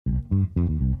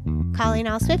Calling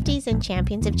all Swifties and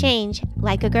champions of change,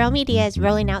 Like a Girl Media is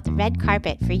rolling out the red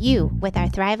carpet for you with our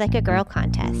Thrive Like a Girl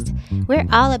contest. We're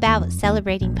all about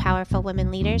celebrating powerful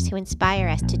women leaders who inspire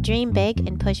us to dream big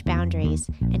and push boundaries.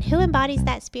 And who embodies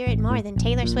that spirit more than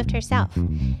Taylor Swift herself?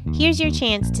 Here's your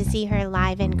chance to see her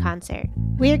live in concert.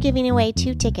 We're giving away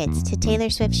 2 tickets to Taylor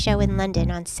Swift's show in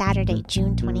London on Saturday,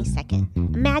 June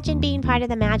 22nd. Imagine being part of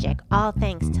the magic, all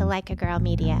thanks to Like a Girl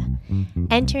Media.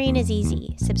 Entering is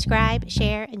easy. Subscribe,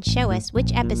 share, and show us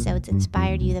which episodes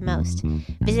inspired you the most.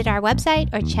 Visit our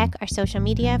website or check our social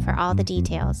media for all the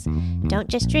details. Don't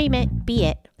just dream it, be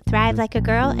it. Thrive like a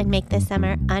girl and make this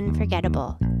summer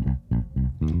unforgettable.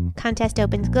 Contest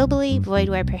opens globally, void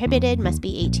where prohibited, must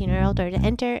be 18 or older to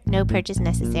enter, no purchase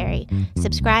necessary.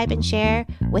 Subscribe and share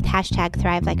with hashtag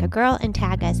Thrive Like a Girl and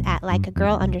tag us at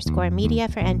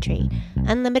likeagirl_media for entry.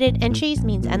 Unlimited entries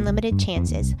means unlimited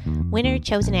chances. Winner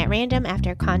chosen at random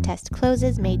after contest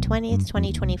closes May 20th,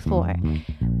 2024.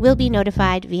 Will be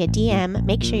notified via DM.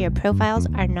 Make sure your profiles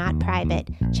are not private.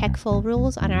 Check full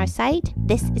rules on our site.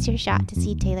 This is your shot to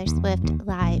see Taylor Swift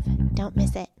live. Don't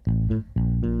miss it.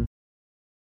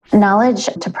 Knowledge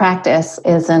to Practice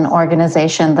is an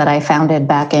organization that I founded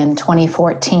back in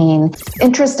 2014.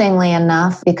 Interestingly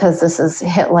enough, because this is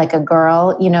Hit Like a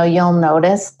Girl, you'll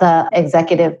notice the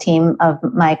executive team of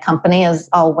my company is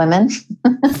all women.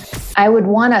 I would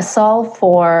want to solve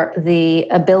for the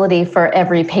ability for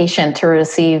every patient to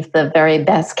receive the very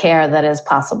best care that is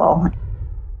possible.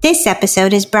 This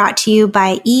episode is brought to you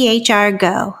by EHR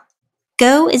Go.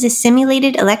 Go is a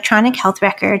simulated electronic health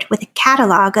record with a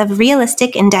catalog of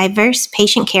realistic and diverse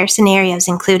patient care scenarios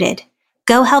included.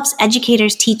 Go helps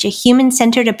educators teach a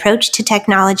human-centered approach to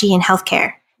technology in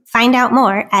healthcare. Find out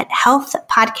more at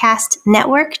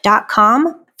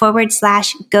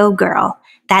healthpodcastnetwork.com/Go Girl.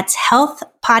 That's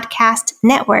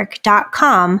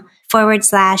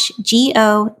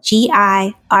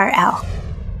healthpodcastnetwork.com/GOGIRL.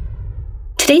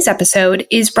 Today's episode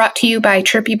is brought to you by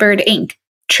Chirpy Bird Inc.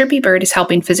 Chirpy Bird is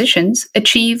helping physicians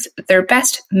achieve their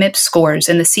best MIPS scores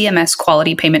in the CMS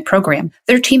Quality Payment Program.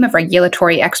 Their team of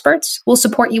regulatory experts will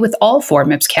support you with all 4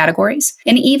 MIPS categories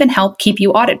and even help keep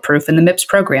you audit-proof in the MIPS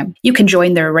program. You can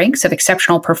join their ranks of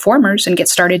exceptional performers and get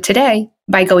started today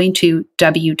by going to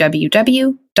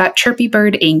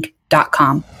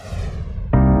www.chirpybirdinc.com.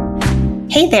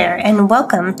 Hey there, and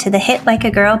welcome to the Hit Like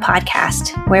a Girl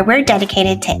podcast, where we're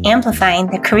dedicated to amplifying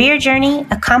the career journey,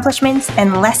 accomplishments,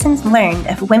 and lessons learned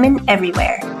of women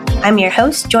everywhere. I'm your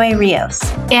host, Joy Rios.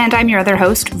 And I'm your other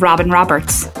host, Robin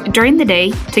Roberts. During the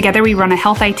day, together we run a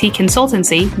health IT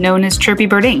consultancy known as Chirpy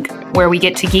Bird Inc., where we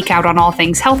get to geek out on all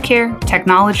things healthcare,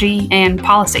 technology, and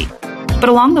policy. But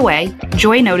along the way,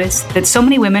 Joy noticed that so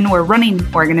many women were running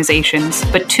organizations,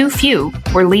 but too few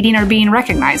were leading or being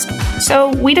recognized.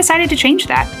 So we decided to change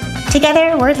that.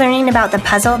 Together, we're learning about the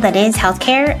puzzle that is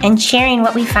healthcare and sharing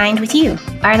what we find with you,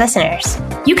 our listeners.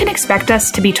 You can expect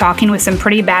us to be talking with some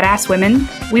pretty badass women.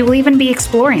 We will even be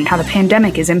exploring how the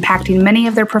pandemic is impacting many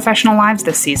of their professional lives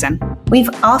this season. We've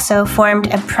also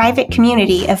formed a private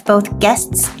community of both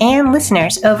guests and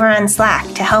listeners over on Slack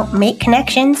to help make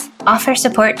connections, offer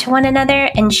support to one another,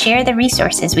 and share the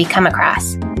resources we come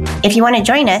across. If you want to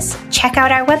join us, check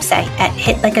out our website at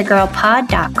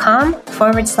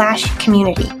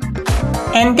hitlikeagirlpod.com/community.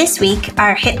 And this week,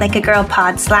 our Hit Like a Girl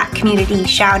Pod Slack community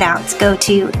shout-outs go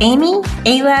to Amy,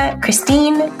 Ayla,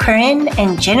 Christine, Corinne,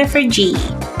 and Jennifer G.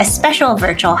 A special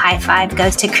virtual high five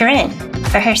goes to Corinne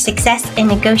for her success in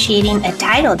negotiating a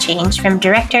title change from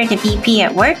director to VP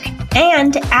at work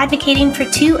and advocating for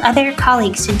 2 other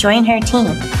colleagues to join her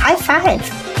team. High five!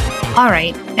 All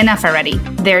right, enough already.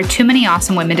 There are too many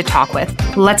awesome women to talk with.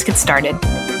 Let's get started.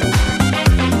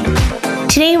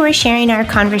 Today, we're sharing our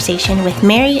conversation with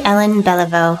Mary Ellen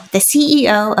Beliveau, the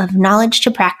CEO of Knowledge to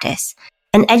Practice,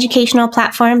 an educational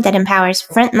platform that empowers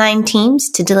frontline teams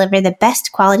to deliver the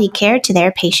best quality care to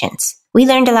their patients. We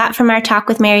learned a lot from our talk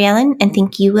with Mary Ellen, and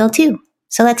think you will too.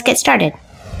 So let's get started.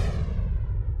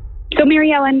 So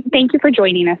Mary Ellen, thank you for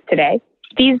joining us today.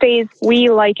 These days, we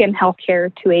liken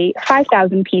healthcare to a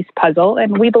 5,000-piece puzzle,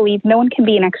 and we believe no one can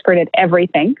be an expert at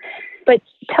everything. But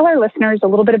tell our listeners a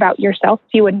little bit about yourself,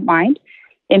 if you wouldn't mind,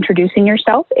 introducing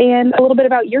yourself and a little bit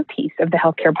about your piece of the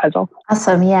healthcare puzzle.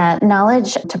 Awesome. Yeah.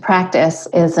 Knowledge to Practice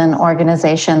is an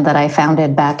organization that I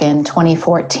founded back in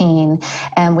 2014,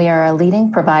 and we are a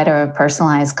leading provider of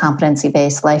personalized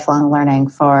competency-based lifelong learning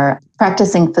for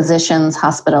practicing physicians,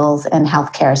 hospitals, and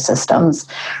healthcare systems,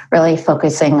 really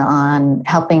focusing on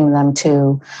helping them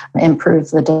to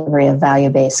improve the delivery of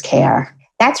value-based care.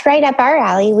 That's right up our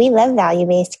alley. We love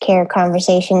value-based care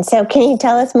conversations. So can you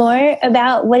tell us more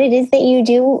about what it is that you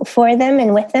do for them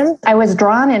and with them? I was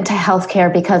drawn into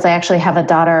healthcare because I actually have a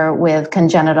daughter with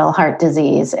congenital heart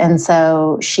disease. And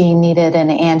so she needed an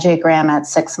angiogram at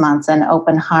 6 months, an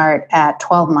open heart at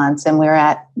 12 months. And we were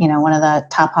at, one of the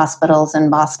top hospitals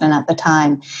in Boston at the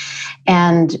time.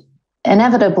 And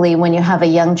inevitably, when you have a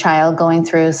young child going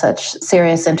through such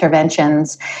serious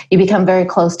interventions, you become very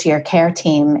close to your care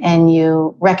team and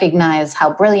you recognize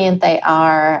how brilliant they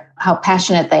are, how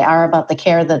passionate they are about the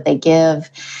care that they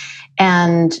give,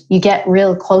 and you get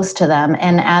real close to them.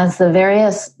 And as the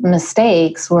various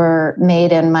mistakes were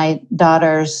made in my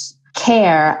daughter's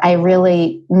care, I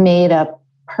really made a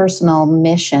personal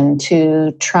mission to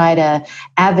try to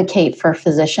advocate for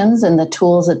physicians and the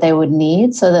tools that they would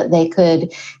need so that they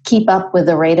could keep up with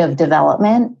the rate of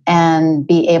development and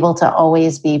be able to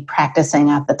always be practicing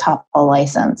at the top of a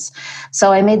license.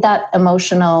 So I made that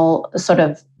emotional sort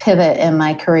of pivot in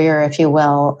my career, if you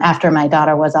will, after my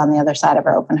daughter was on the other side of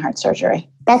her open heart surgery.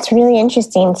 That's really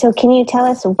interesting. So can you tell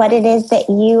us what it is that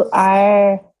you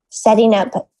are setting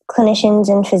up clinicians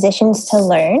and physicians to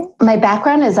learn? My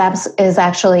background is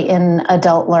actually in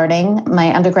adult learning.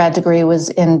 My undergrad degree was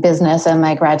in business and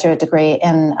my graduate degree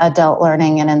in adult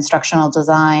learning and instructional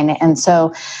design. And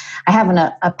so I have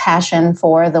a passion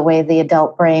for the way the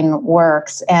adult brain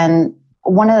works. And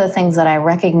one of the things that I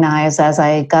recognized as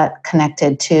I got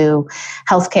connected to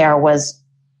healthcare was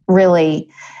really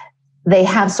they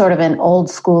have sort of an old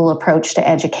school approach to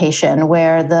education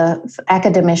where the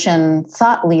academician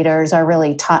thought leaders are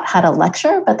really taught how to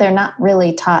lecture, but they're not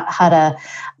really taught how to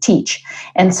teach.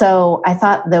 And so I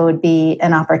thought there would be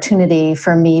an opportunity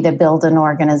for me to build an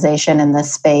organization in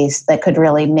this space that could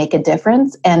really make a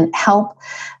difference and help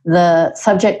the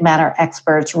subject matter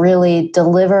experts really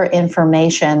deliver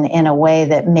information in a way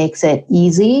that makes it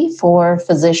easy for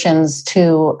physicians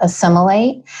to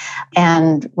assimilate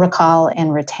and recall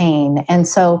and retain. And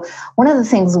so one of the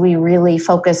things we really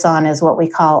focus on is what we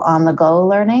call on-the-go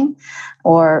learning,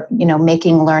 or,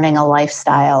 making learning a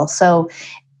lifestyle. So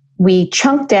we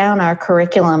chunk down our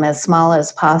curriculum as small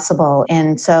as possible.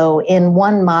 And so in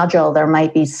one module, there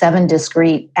might be 7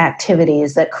 discrete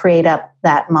activities that create up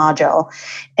that module.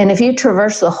 And if you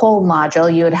traverse the whole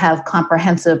module, you would have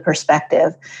comprehensive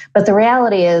perspective. But the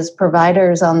reality is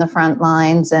providers on the front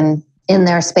lines and in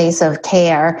their space of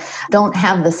care don't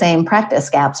have the same practice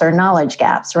gaps or knowledge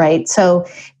gaps, right? So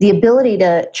the ability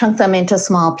to chunk them into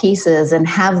small pieces and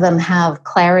have them have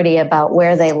clarity about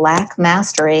where they lack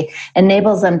mastery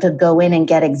enables them to go in and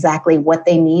get exactly what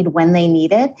they need when they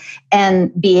need it and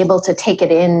be able to take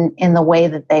it in the way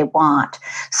that they want.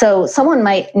 So someone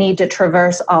might need to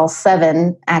traverse all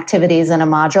 7 activities in a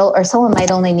module, or someone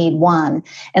might only need 1.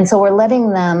 And so we're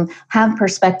letting them have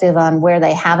perspective on where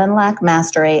they have and lack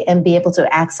mastery and be able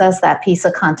to access that piece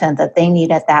of content that they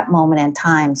need at that moment in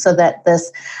time so that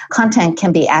this content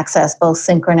can be accessed both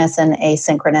synchronous and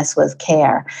asynchronous with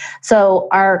care. So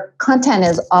our content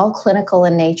is all clinical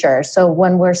in nature. So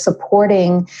when we're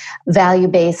supporting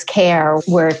value-based care,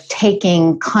 we're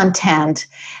taking content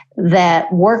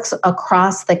that works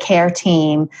across the care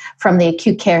team from the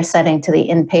acute care setting to the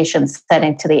inpatient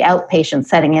setting to the outpatient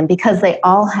setting. And because they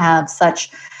all have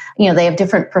such they have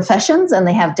different professions and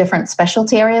they have different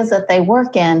specialty areas that they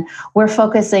work in. We're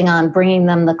focusing on bringing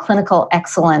them the clinical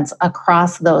excellence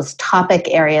across those topic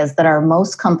areas that are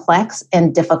most complex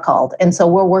and difficult. And so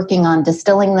we're working on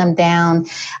distilling them down,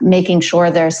 making sure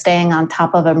they're staying on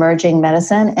top of emerging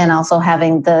medicine and also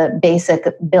having the basic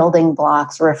building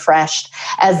blocks refreshed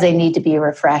as they need to be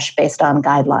refreshed based on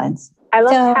guidelines. I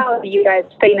love how you guys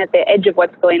staying at the edge of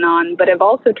what's going on, but have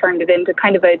also turned it into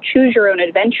kind of a choose your own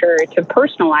adventure to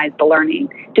personalize the learning.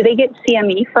 Do they get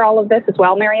CME for all of this as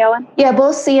well, Mary Ellen? Yeah,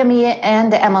 both CME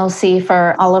and MOC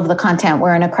for all of the content.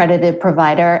 We're an accredited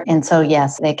provider. And so,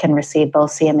 yes, they can receive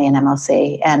both CME and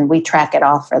MOC, and we track it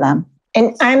all for them.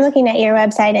 And I'm looking at your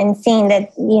website and seeing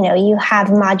that, you have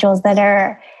modules that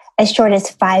are as short as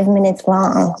 5 minutes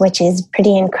long, which is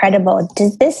pretty incredible.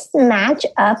 Does this match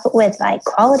up with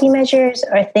quality measures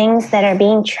or things that are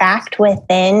being tracked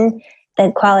within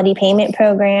the quality payment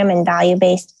program and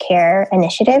value-based care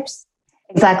initiatives?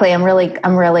 Exactly. I'm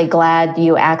really glad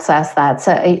you accessed that.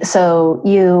 So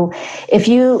if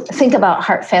you think about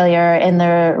heart failure and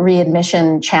the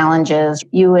readmission challenges,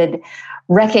 you would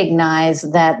recognize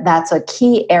that that's a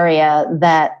key area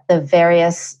that the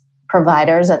various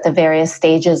providers at the various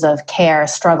stages of care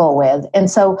struggle with. And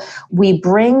so we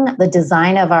bring the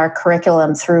design of our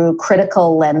curriculum through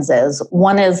critical lenses.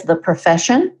 One is the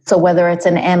profession. So whether it's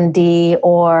an MD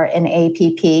or an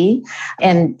APP,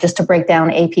 and just to break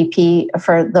down APP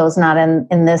for those not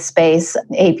in this space,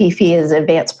 APP is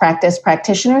Advanced Practice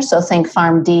Practitioner. So think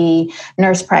PharmD,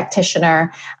 nurse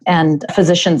practitioner, and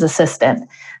physician's assistant.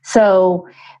 So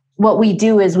what we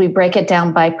do is we break it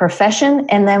down by profession,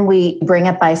 and then we bring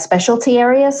it by specialty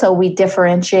area. So we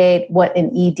differentiate what an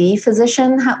ED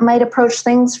physician might approach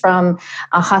things from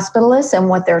a hospitalist and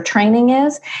what their training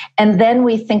is. And then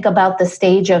we think about the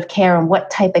stage of care and what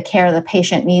type of care the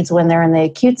patient needs when they're in the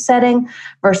acute setting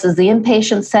versus the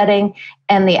inpatient setting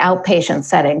and the outpatient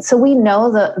setting. So we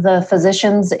know the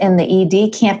physicians in the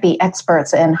ED can't be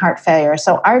experts in heart failure.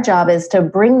 So our job is to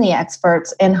bring the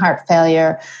experts in heart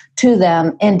failure to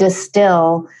them and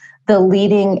distill the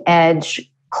leading edge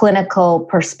clinical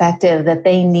perspective that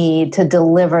they need to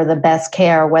deliver the best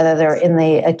care, whether they're in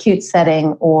the acute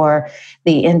setting or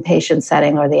the inpatient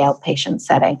setting or the outpatient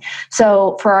setting.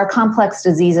 So for our complex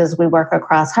diseases, we work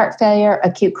across heart failure,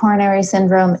 acute coronary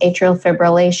syndrome, atrial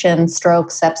fibrillation, stroke,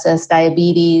 sepsis,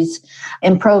 diabetes,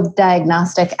 improved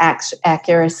diagnostic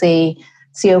accuracy,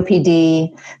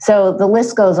 COPD. So the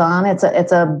list goes on. It's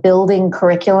a building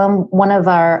curriculum. One of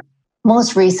our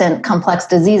most recent complex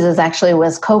diseases actually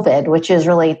was COVID, which is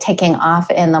really taking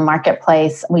off in the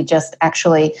marketplace. We just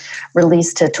actually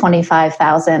released to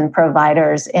 25,000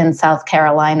 providers in South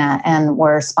Carolina, and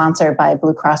we're sponsored by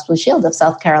Blue Cross Blue Shield of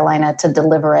South Carolina to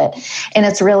deliver it. And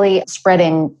it's really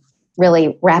spreading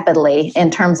really rapidly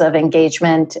in terms of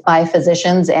engagement by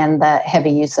physicians and the heavy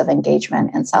use of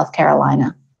engagement in South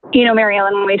Carolina. You know, Mary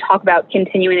Ellen, when we talk about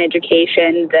continuing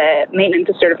education, the maintenance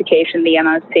of certification, the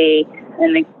MOC,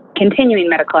 and the continuing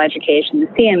medical education, the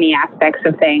CME aspects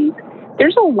of things,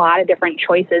 there's a lot of different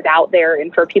choices out there.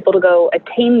 And for people to go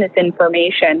attain this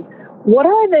information, what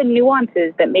are the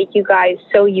nuances that make you guys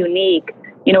so unique,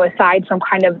 you know, aside from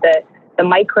kind of the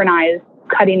micronized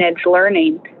cutting edge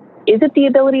learning? Is it the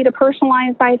ability to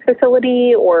personalize by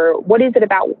facility, or what is it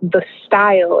about the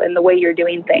style and the way you're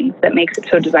doing things that makes it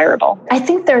so desirable? I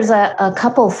think there's a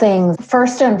couple things.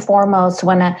 First and foremost,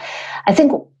 I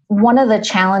think one of the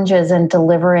challenges in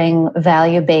delivering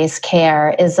value-based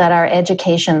care is that our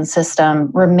education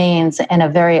system remains in a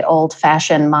very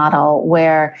old-fashioned model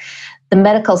where the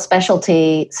medical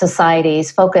specialty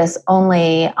societies focus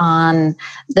only on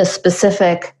the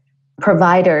specific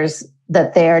providers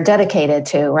that they are dedicated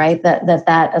to, right?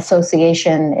 That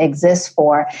association exists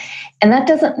for. And that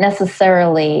doesn't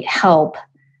necessarily help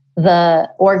the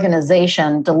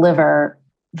organization deliver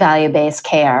value-based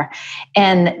care.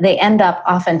 And they end up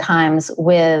oftentimes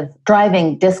with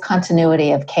driving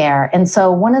discontinuity of care. And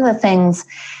so one of the things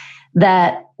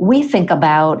that we think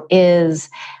about is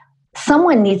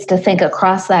someone needs to think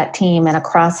across that team and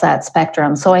across that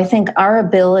spectrum. So I think our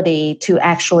ability to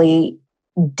actually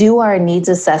do our needs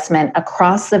assessment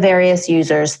across the various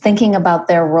users, thinking about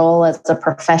their role as a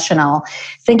professional,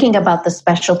 thinking about the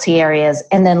specialty areas,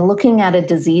 and then looking at a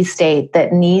disease state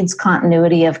that needs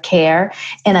continuity of care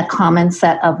and a common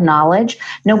set of knowledge.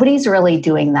 Nobody's really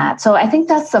doing that. So I think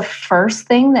that's the first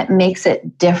thing that makes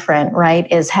it different, right,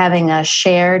 is having a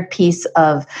shared piece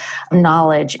of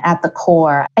knowledge at the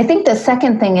core. I think the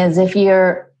second thing is if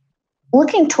you're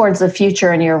looking towards the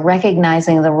future and you're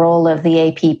recognizing the role of the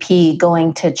APP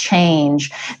going to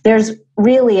change, there's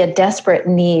really a desperate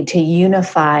need to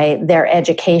unify their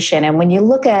education. And when you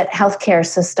look at healthcare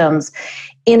systems'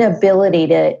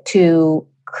 inability to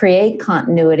create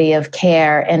continuity of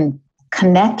care and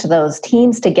connect those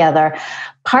teams together,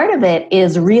 part of it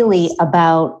is really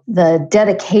about the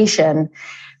dedication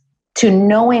to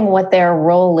knowing what their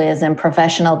role is in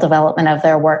professional development of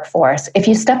their workforce. If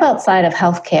you step outside of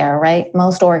healthcare, right,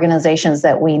 most organizations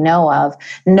that we know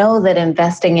that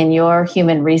investing in your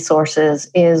human resources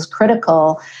is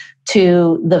critical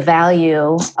to the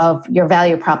value of your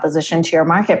value proposition to your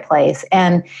marketplace.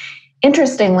 And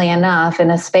interestingly enough, in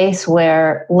a space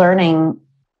where learning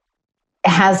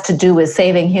has to do with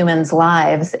saving humans'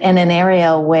 lives in an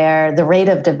area where the rate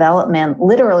of development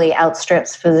literally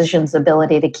outstrips physicians'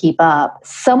 ability to keep up.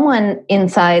 Someone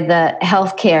inside the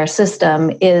healthcare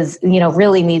system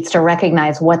really needs to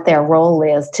recognize what their role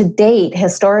is. To date,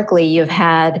 historically, you've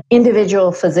had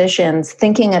individual physicians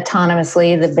thinking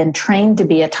autonomously. They've been trained to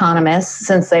be autonomous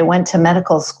since they went to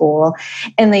medical school,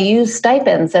 and they use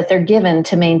stipends that they're given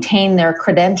to maintain their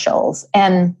credentials.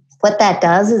 And what that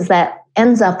does is that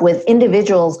ends up with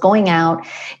individuals going out,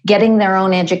 getting their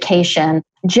own education,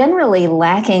 generally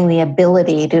lacking the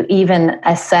ability to even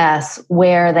assess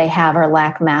where they have or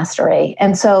lack mastery.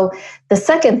 And so the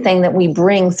second thing that we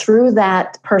bring through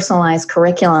that personalized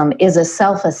curriculum is a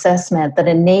self-assessment that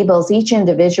enables each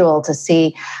individual to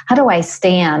see, how do I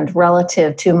stand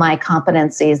relative to my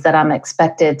competencies that I'm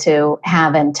expected to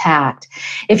have intact?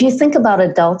 If you think about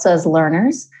adults as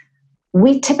learners,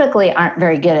 we typically aren't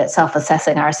very good at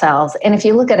self-assessing ourselves. And if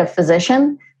you look at a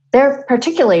physician, they're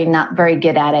particularly not very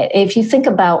good at it. If you think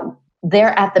about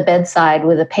they're at the bedside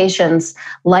with a patient's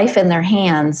life in their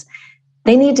hands,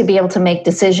 they need to be able to make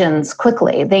decisions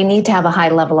quickly. They need to have a high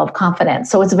level of confidence.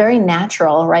 So it's very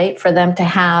natural, right, for them to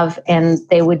have, and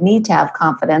they would need to have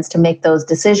confidence to make those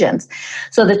decisions.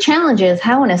 So the challenge is,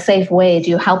 how in a safe way do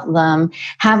you help them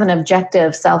have an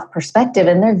objective self-perspective?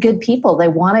 And they're good people. They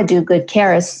want to do good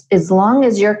care. As long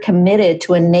as you're committed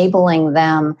to enabling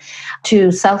them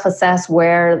to self-assess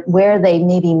where they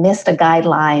maybe missed a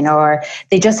guideline or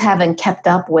they just haven't kept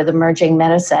up with emerging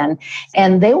medicine,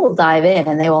 and they will dive in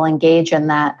and they will engage in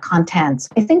that content.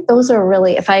 I think those are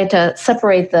really, if I had to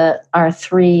separate our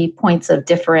 3 points of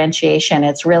differentiation,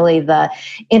 it's really the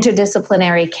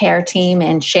interdisciplinary care team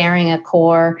and sharing a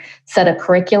core set of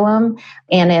curriculum,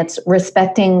 and it's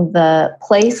respecting the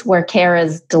place where care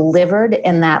is delivered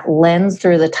and that lens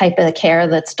through the type of care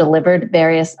that's delivered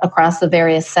across the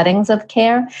various settings of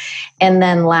care. And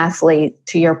then lastly,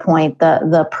 to your point,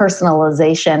 the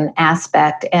personalization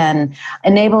aspect and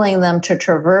enabling them to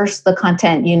traverse the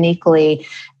content uniquely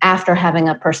after having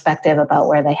a perspective about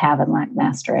where they have and lack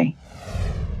mastery.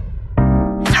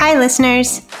 Hi,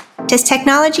 listeners. Does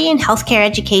technology in healthcare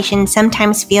education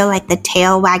sometimes feel like the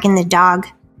tail wagging the dog?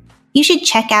 You should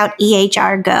check out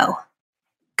EHR Go.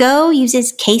 Go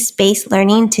uses case-based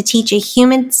learning to teach a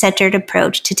human-centered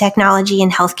approach to technology in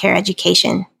healthcare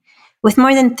education. With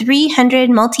more than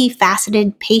 300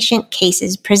 multifaceted patient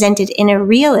cases presented in a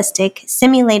realistic,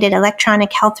 simulated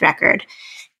electronic health record,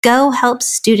 Go helps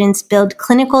students build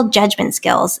clinical judgment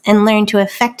skills and learn to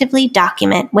effectively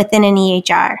document within an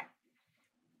EHR.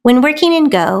 When working in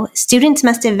Go, students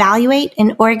must evaluate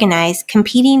and organize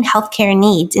competing healthcare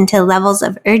needs into levels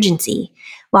of urgency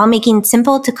while making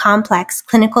simple to complex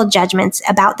clinical judgments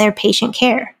about their patient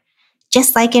care,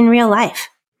 just like in real life.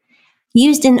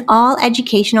 Used in all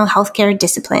educational healthcare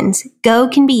disciplines, Go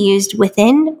can be used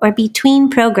within or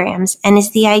between programs and is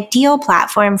the ideal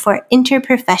platform for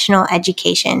interprofessional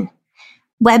education.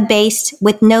 Web-based,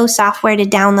 with no software to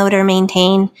download or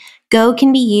maintain, Go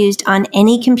can be used on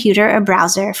any computer or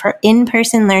browser for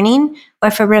in-person learning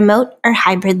or for remote or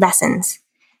hybrid lessons.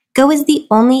 Go is the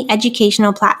only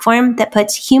educational platform that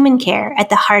puts human care at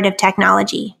the heart of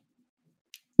technology.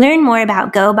 Learn more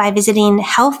about Go by visiting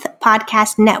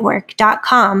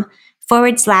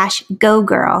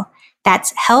healthpodcastnetwork.com/GoGirl.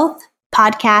 That's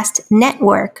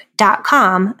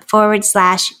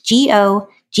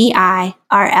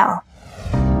healthpodcastnetwork.com/GOGIRL.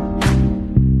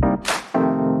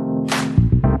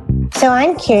 So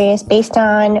I'm curious, based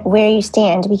on where you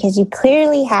stand, because you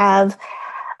clearly have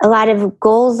a lot of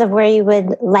goals of where you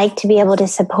would like to be able to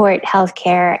support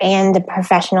healthcare and the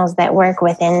professionals that work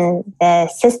within the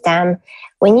system.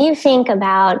 When you think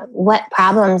about what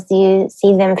problems you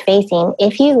see them facing,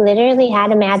 if you literally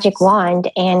had a magic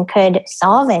wand and could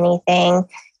solve anything,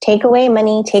 take away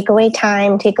money, take away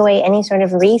time, take away any sort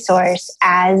of resource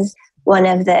as one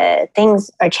of the things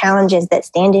or challenges that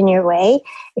stand in your way,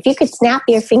 if you could snap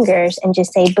your fingers and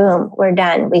just say, boom, we're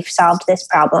done, we've solved this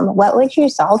problem, what would you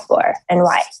solve for and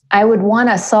why? I would want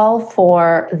to solve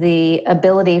for the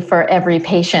ability for every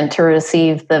patient to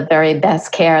receive the very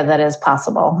best care that is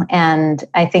possible. And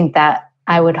I think that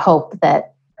I would hope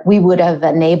that we would have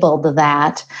enabled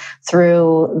that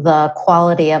through the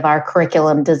quality of our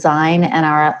curriculum design and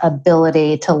our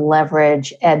ability to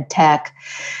leverage ed tech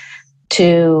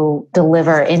to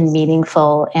deliver in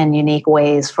meaningful and unique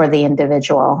ways for the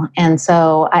individual. And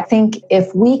so I think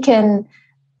if we can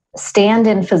stand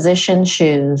in physician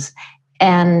shoes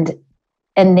and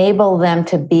enable them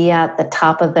to be at the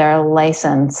top of their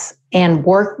license and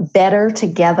work better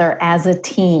together as a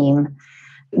team,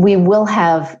 we will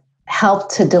have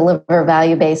helped to deliver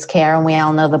value-based care. And we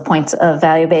all know the points of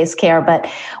value-based care, but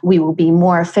we will be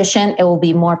more efficient. It will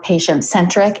be more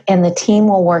patient-centric, and the team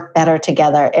will work better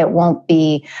together. It won't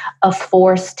be a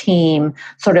forced team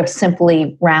sort of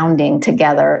simply rounding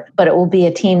together, but it will be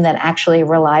a team that actually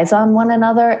relies on one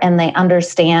another and they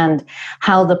understand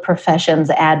how the professions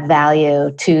add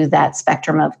value to that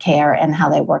spectrum of care and how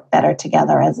they work better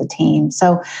together as a team.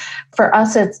 So for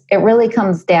us, it really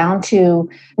comes down to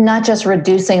not just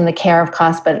reducing the care care of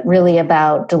cost, but really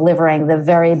about delivering the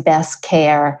very best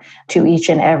care to each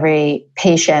and every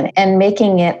patient and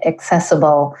making it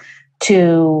accessible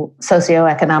to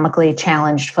socioeconomically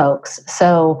challenged folks.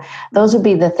 So those would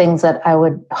be the things that I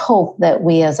would hope that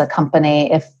we as a company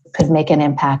could make an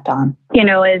impact on.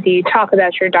 As you talk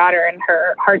about your daughter and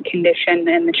her heart condition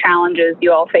and the challenges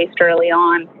you all faced early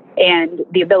on and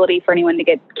the ability for anyone to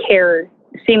get care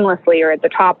seamlessly or at the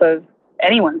top of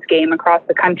anyone's game across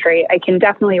the country, I can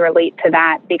definitely relate to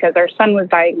that because our son was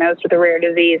diagnosed with a rare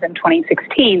disease in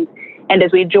 2016. And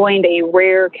as we joined a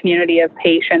rare community of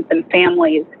patients and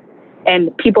families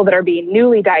and people that are being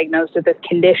newly diagnosed with this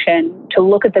condition, to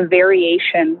look at the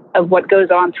variation of what goes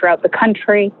on throughout the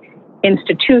country,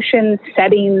 institutions,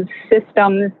 settings,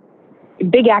 systems,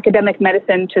 big academic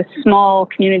medicine to small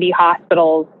community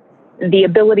hospitals, the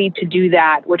ability to do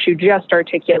that, which you just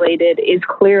articulated, is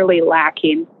clearly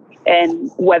lacking. And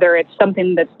whether it's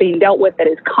something that's being dealt with that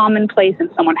is commonplace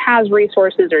and someone has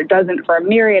resources or doesn't for a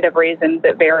myriad of reasons,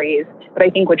 it varies. But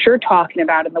I think what you're talking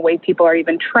about and the way people are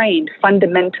even trained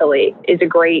fundamentally is a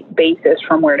great basis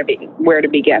from where to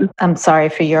begin. I'm sorry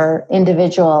for your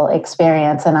individual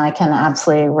experience, and I can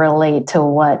absolutely relate to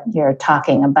what you're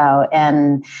talking about.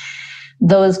 And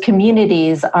those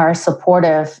communities are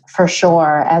supportive for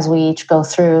sure as we each go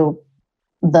through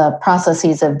the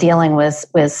processes of dealing with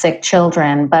sick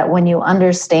children. But when you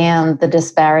understand the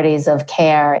disparities of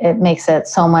care, it makes it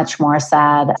so much more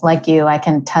sad. Like you, I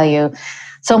can tell you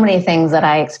so many things that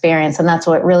I experienced, and that's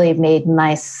what really made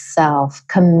myself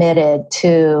committed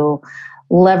to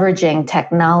leveraging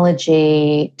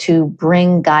technology to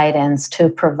bring guidance to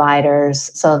providers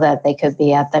so that they could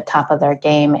be at the top of their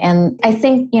game. And I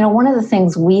think, one of the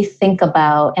things we think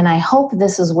about, and I hope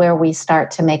this is where we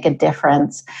start to make a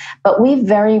difference, but we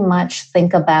very much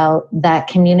think about that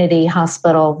community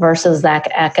hospital versus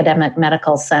that academic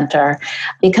medical center,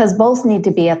 because both need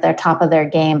to be at their top of their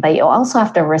game, but you also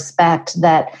have to respect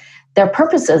that their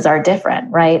purposes are different,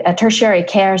 right? A tertiary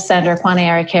care center,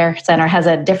 quaternary care center has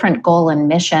a different goal and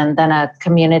mission than a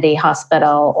community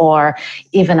hospital or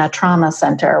even a trauma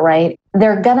center, right?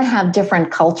 They're going to have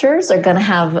different cultures. They're going to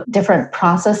have different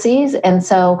processes. And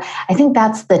so I think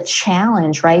that's the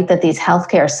challenge, right? That these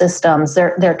healthcare systems,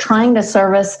 they're trying to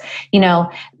service,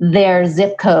 their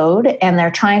zip code, and they're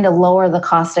trying to lower the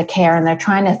cost of care, and they're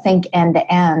trying to think end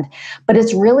to end. But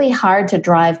it's really hard to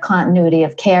drive continuity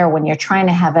of care when you're trying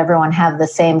to have everyone have the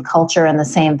same culture and the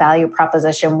same value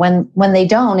proposition when they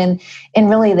don't, and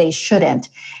really they shouldn't.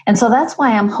 And so that's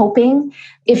why I'm hoping,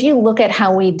 if you look at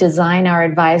how we design our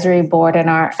advisory board and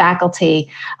our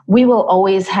faculty, we will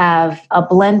always have a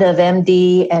blend of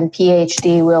MD and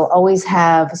PhD. We'll always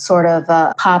have sort of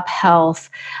a pop health,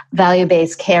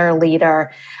 value-based care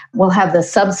leader. We'll have the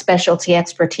subspecialty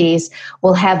expertise.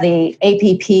 We'll have the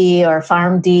APP or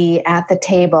PharmD at the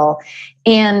table.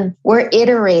 And we're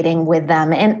iterating with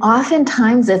them. And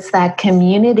oftentimes it's that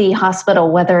community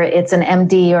hospital, whether it's an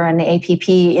MD or an APP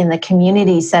in the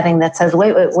community setting, that says,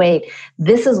 wait,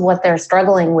 this is what they're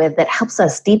struggling with, that helps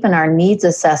us deepen our needs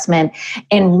assessment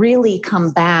and really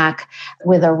come back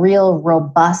with a real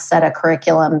robust set of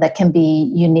curriculum that can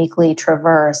be uniquely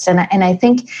traversed. And I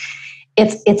think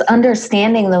it's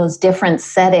understanding those different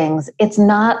settings. It's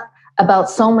not about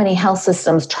so many health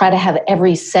systems try to have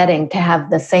every setting to have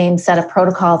the same set of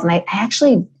protocols. And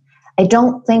I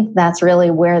don't think that's really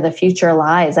where the future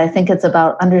lies. I think it's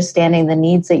about understanding the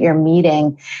needs that you're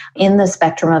meeting in the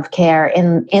spectrum of care,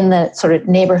 in the sort of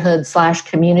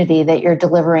neighborhood/community that you're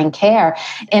delivering care,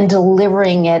 and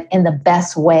delivering it in the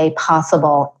best way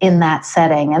possible in that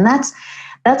setting. And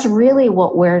that's really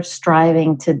what we're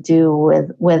striving to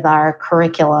do with our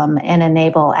curriculum and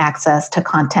enable access to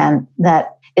content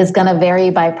that is going to vary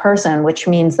by person, which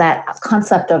means that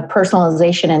concept of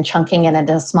personalization and chunking it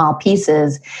into small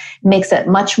pieces makes it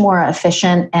much more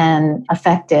efficient and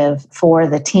effective for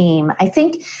the team. I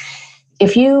think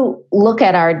if you look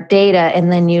at our data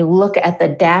and then you look at the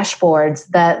dashboards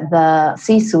that the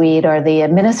C-suite or the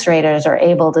administrators are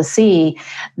able to see,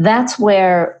 that's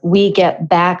where we get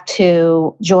back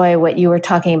to, Joy, what you were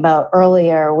talking about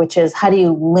earlier, which is how do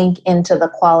you link into the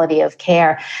quality of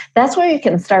care? That's where you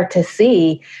can start to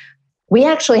see, we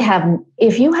actually have,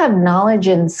 if you have knowledge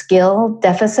and skill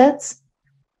deficits,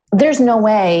 there's no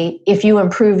way if you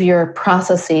improve your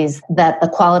processes that the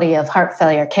quality of heart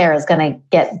failure care is going to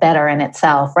get better in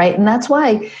itself, right? And that's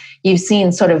why you've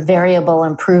seen sort of variable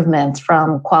improvements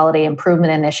from quality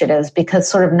improvement initiatives, because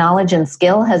sort of knowledge and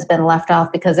skill has been left off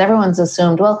because everyone's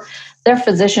assumed, well, they're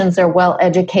physicians, they're well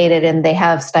educated, and they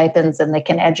have stipends and they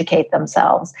can educate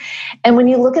themselves. And when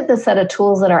you look at the set of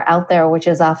tools that are out there, which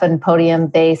is often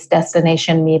podium-based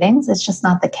destination meetings, it's just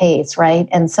not the case, right?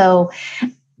 And so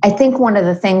I think one of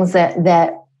the things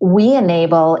that we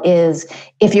enable is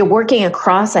if you're working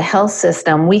across a health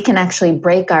system, we can actually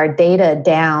break our data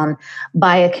down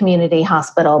by a community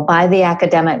hospital, by the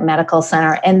academic medical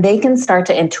center, and they can start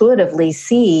to intuitively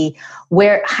see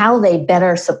how they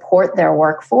better support their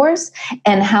workforce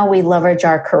and how we leverage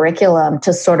our curriculum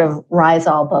to sort of rise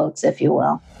all boats, if you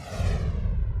will.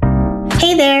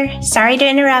 Hey there, sorry to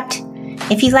interrupt.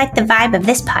 If you like the vibe of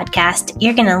this podcast,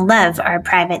 you're going to love our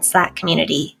private Slack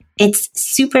community. It's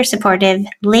super supportive,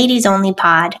 ladies-only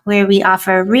pod where we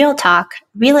offer real talk,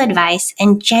 real advice,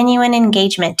 and genuine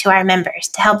engagement to our members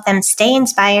to help them stay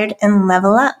inspired and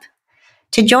level up.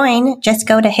 To join, just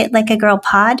go to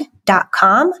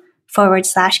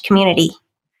hitlikeagirlpod.com/community.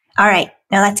 All right,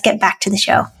 now let's get back to the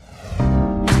show.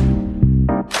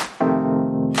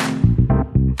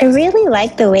 I really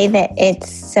like the way that it's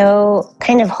so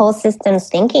kind of whole systems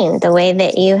thinking, the way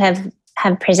that you have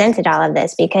presented all of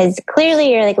this, because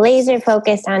clearly you're like laser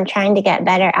focused on trying to get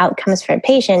better outcomes for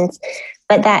patients,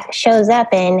 but that shows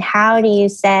up in how do you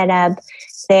set up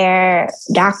their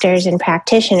doctors and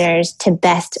practitioners to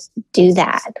best do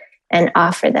that and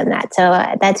offer them that. So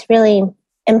that's really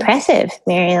impressive,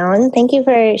 Mary Ellen. Thank you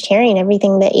for sharing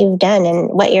everything that you've done and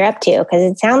what you're up to, because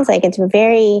it sounds like it's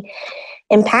very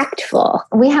impactful.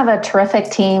 We have a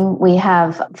terrific team. We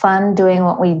have fun doing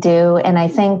what we do. And I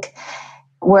think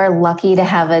we're lucky to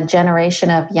have a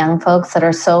generation of young folks that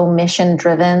are so mission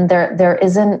driven. There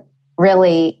isn't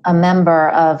really a member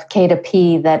of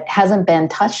K2P that hasn't been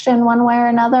touched in one way or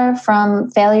another from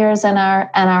failures in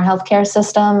our healthcare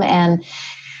system. And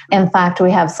in fact,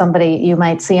 we have somebody you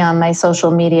might see on my social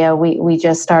media. We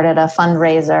just started a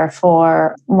fundraiser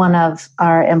for one of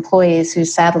our employees who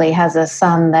sadly has a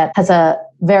son that has a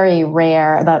very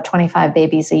rare, about 25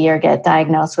 babies a year get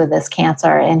diagnosed with this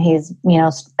cancer. And he's,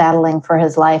 battling for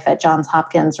his life at Johns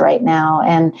Hopkins right now.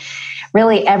 And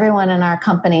really everyone in our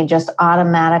company just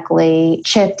automatically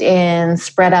chipped in,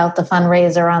 spread out the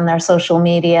fundraiser on their social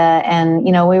media. And,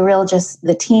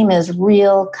 the team is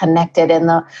real connected. And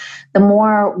the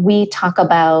more we talk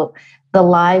about the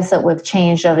lives that we've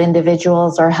changed of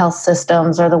individuals or health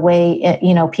systems or the way,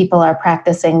 people are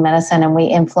practicing medicine and we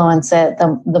influence it,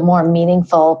 the more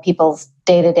meaningful people's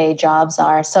day-to-day jobs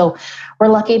are. So we're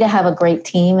lucky to have a great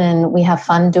team and we have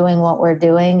fun doing what we're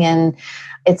doing. And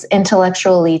it's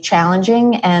intellectually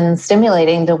challenging and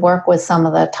stimulating to work with some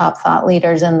of the top thought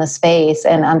leaders in the space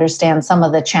and understand some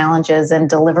of the challenges in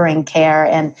delivering care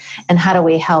and how do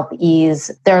we help ease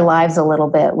their lives a little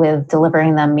bit with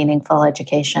delivering them meaningful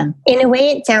education. In a way,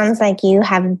 it sounds like you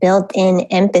have built-in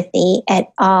empathy at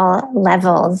all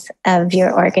levels of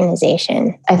your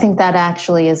organization. I think that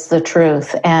actually is the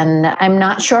truth. And I'm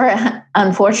not sure,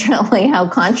 unfortunately, how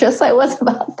conscious I was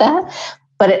about that.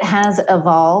 But it has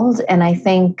evolved. And I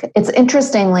think it's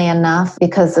interestingly enough,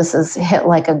 because this is Hit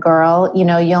Like a Girl,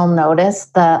 you'll notice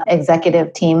the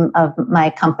executive team of my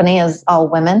company is all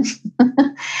women.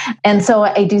 And so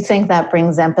I do think that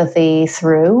brings empathy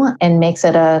through and makes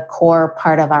it a core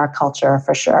part of our culture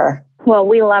for sure. Well,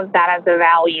 we love that as a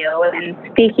value. And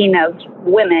speaking of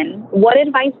women, what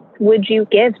advice would you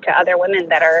give to other women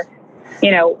that are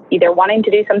either wanting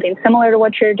to do something similar to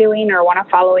what you're doing or want to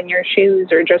follow in your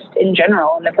shoes or just in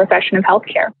general in the profession of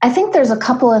healthcare? I think there's a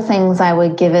couple of things I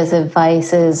would give as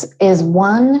advice is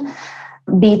one,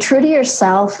 be true to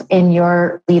yourself in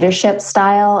your leadership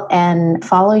style and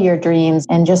follow your dreams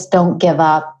and just don't give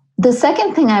up. The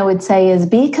second thing I would say is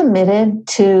be committed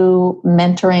to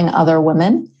mentoring other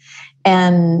women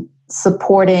and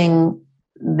supporting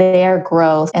their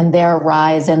growth and their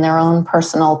rise in their own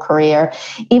personal career,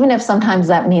 even if sometimes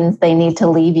that means they need to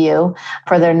leave you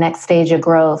for their next stage of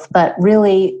growth. But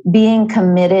really being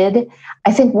committed,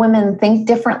 I think women think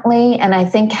differently. And I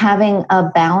think having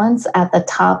a balance at the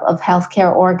top of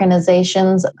healthcare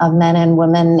organizations of men and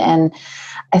women, and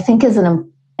I think is an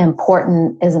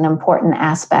important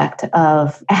aspect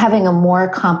of having a more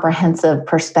comprehensive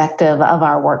perspective of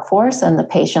our workforce and the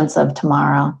patients of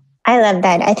tomorrow. I love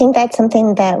that. I think that's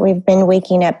something that we've been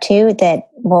waking up to, that,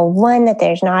 one, that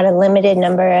there's not a limited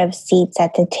number of seats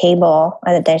at the table,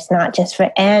 or that there's not just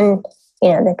that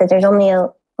there's only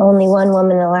one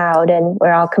woman allowed and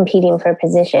we're all competing for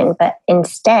position, but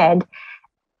instead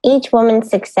each woman's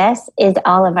success is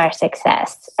all of our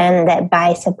success. And that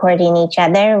by supporting each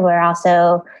other, we're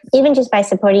also, even just by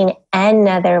supporting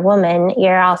another woman,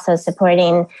 you're also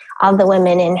supporting all the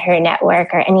women in her network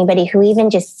or anybody who even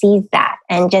just sees that,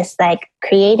 and just like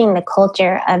creating the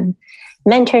culture of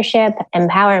mentorship,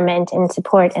 empowerment, and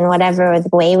support in whatever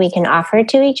way we can offer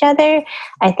to each other.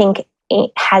 I think it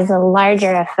has a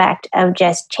larger effect of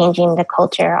just changing the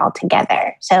culture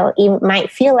altogether. So it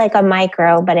might feel like a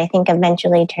micro, but I think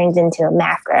eventually turns into a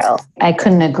macro. I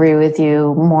couldn't agree with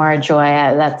you more, Joy.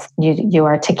 You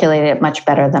articulated it much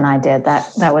better than I did.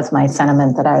 That was my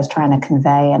sentiment that I was trying to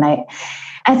convey. And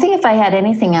I think if I had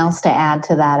anything else to add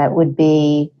to that, it would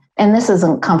be, and this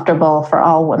isn't comfortable for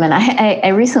all women. I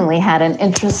recently had an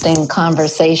interesting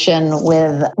conversation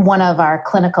with one of our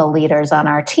clinical leaders on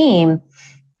our team.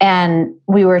 And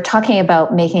we were talking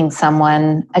about making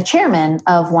someone a chairman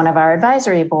of one of our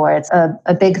advisory boards,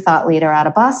 a big thought leader out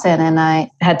of Boston. And I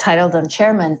had titled him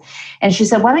chairman. And she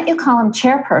said, why don't you call him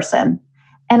chairperson?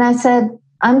 And I said,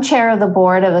 I'm chair of the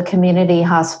board of a community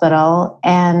hospital,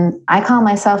 and I call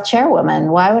myself chairwoman.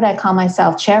 Why would I call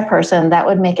myself chairperson? That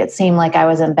would make it seem like I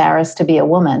was embarrassed to be a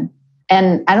woman.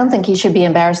 And I don't think you should be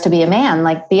embarrassed to be a man.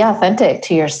 Like, be authentic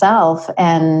to yourself.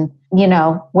 And,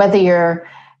 whether you're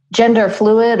gender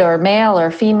fluid or male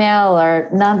or female or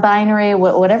non-binary,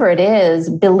 whatever it is,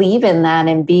 believe in that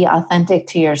and be authentic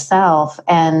to yourself.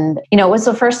 And, it was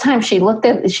the first time she looked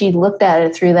at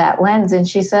it through that lens, and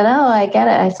she said, oh, I get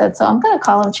it. I said, so I'm going to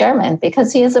call him chairman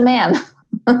because he is a man.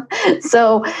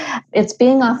 So it's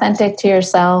being authentic to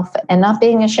yourself and not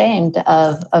being ashamed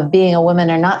of being a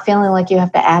woman, or not feeling like you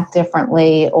have to act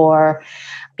differently or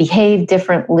behave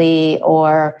differently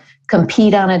or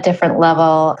compete on a different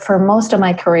level. For most of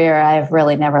my career, I've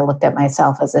really never looked at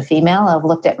myself as a female. I've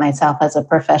looked at myself as a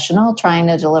professional, trying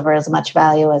to deliver as much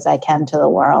value as I can to the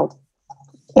world.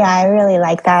 Yeah, I really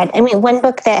like that. I mean, one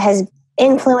book that has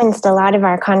influenced a lot of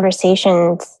our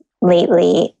conversations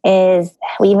lately is,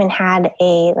 we even had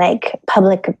a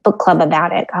public book club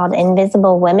about it called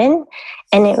Invisible Women.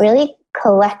 And it really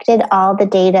collected all the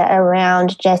data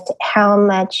around just how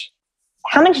much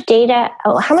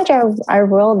our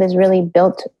world is really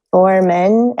built for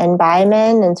men and by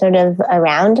men and sort of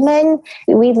around men.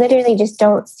 We literally just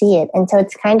don't see it. And so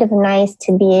it's kind of nice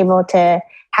to be able to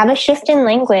have a shift in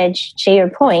language, to your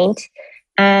point,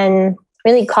 and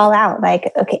really call out,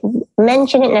 okay, men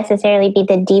shouldn't necessarily be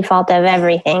the default of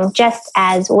everything, just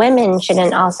as women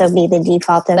shouldn't also be the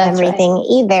default of everything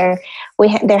either.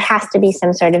 There has to be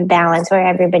some sort of balance where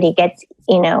everybody gets,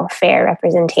 fair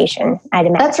representation, I'd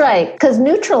imagine. That's right, because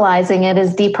neutralizing it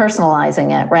is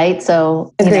depersonalizing it, right?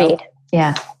 So, agreed.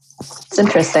 Yeah, it's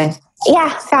interesting.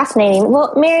 Yeah, fascinating.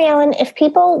 Well, Mary Ellen, if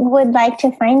people would like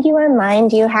to find you online,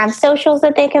 do you have socials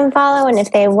that they can follow? And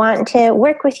if they want to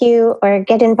work with you or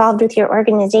get involved with your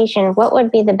organization, what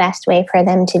would be the best way for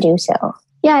them to do so?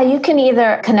 Yeah, you can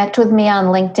either connect with me on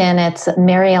LinkedIn. It's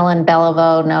Mary Ellen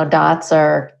Beliveau, no dots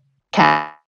or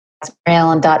cats.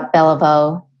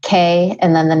 MaryEllen.Beliveau, K,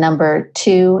 and then the number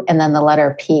 2, and then the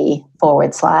letter P /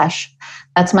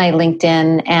 That's my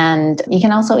LinkedIn. And you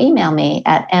can also email me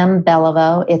at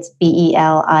mbeliveau, it's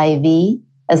BELIV,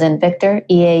 as in Victor,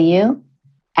 EAU,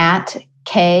 at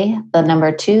K, the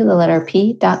number 2, the letter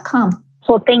P.com.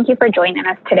 Well, thank you for joining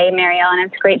us today, Mary Ellen.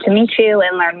 It's great to meet you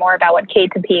and learn more about what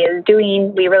K2P is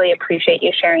doing. We really appreciate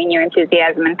you sharing your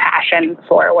enthusiasm and passion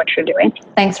for what you're doing.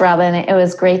 Thanks, Robin. It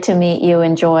was great to meet you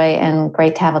and Joy, and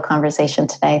great to have a conversation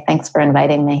today. Thanks for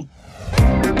inviting me.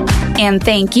 And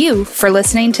thank you for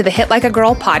listening to the Hit Like a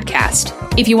Girl podcast.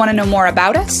 If you want to know more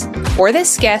about us or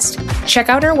this guest, check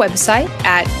out our website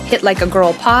at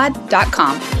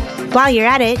hitlikeagirlpod.com. While you're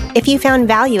at it, if you found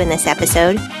value in this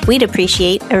episode, we'd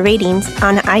appreciate a ratings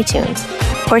on iTunes.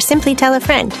 Or simply tell a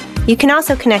friend. You can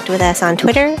also connect with us on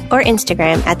Twitter or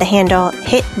Instagram at the handle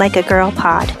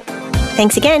hitlikeagirlpod.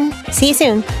 Thanks again. See you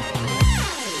soon.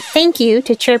 Thank you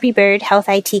to Chirpy Bird Health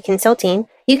IT Consulting.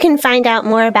 You can find out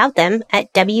more about them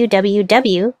at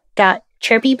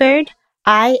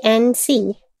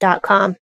www.chirpybirdinc.com.